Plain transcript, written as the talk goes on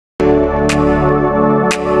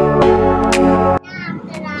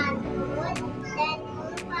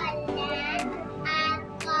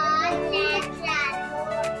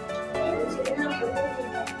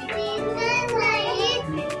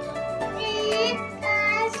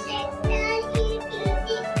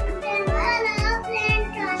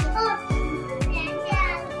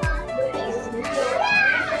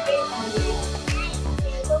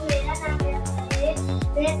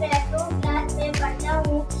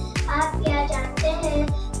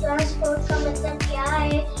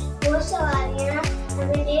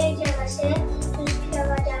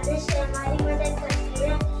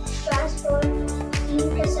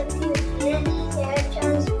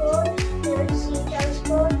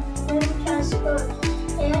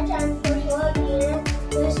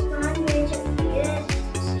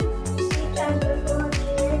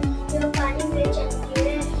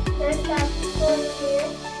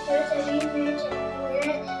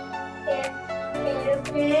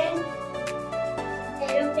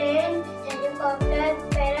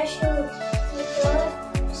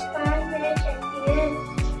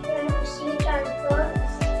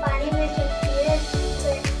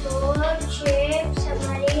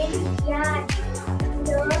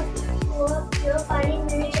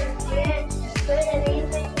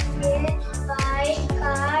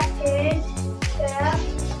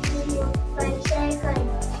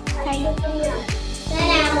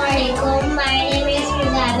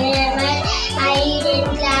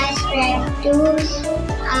to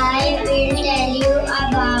I will tell you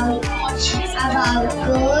about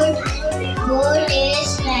goat. Goat is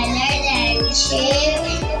smaller than sheep.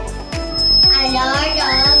 A lot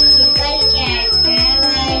of people can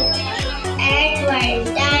travel at one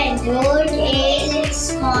time. Goat is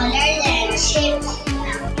smaller than sheep.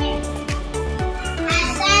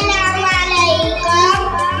 Assalamu alaikum.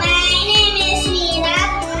 My name is Meera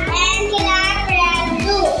and class level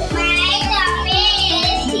 2. My topic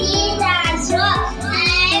is sea transfer. I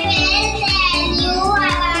will tell you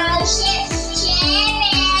about sheep. Sheep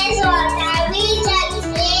is water vehicle.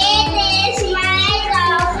 It is made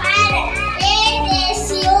of iron. It is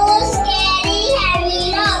used to carry heavy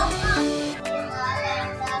loads.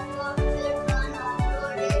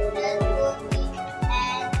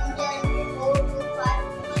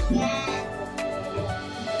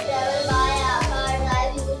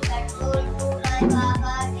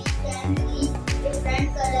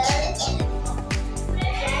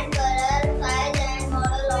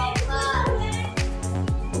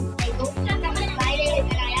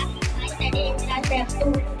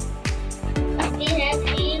 We have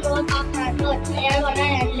three modes of transport: air, water,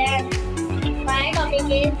 and land. My topic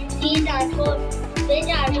is sea transport. Sea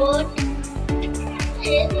transport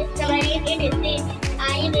is submarine in history.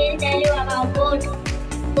 I will tell you about boat.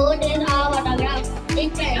 Boat is a watercraft.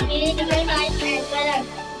 It can be different types and colors.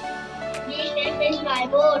 We can fish by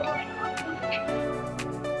boat.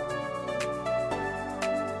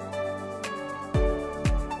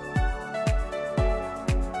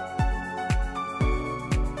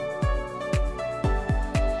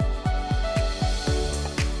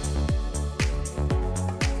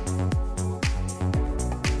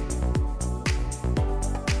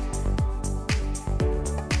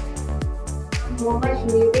 Mohammad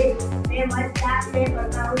शरीफ मैं मत में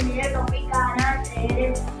बताऊँ मेरा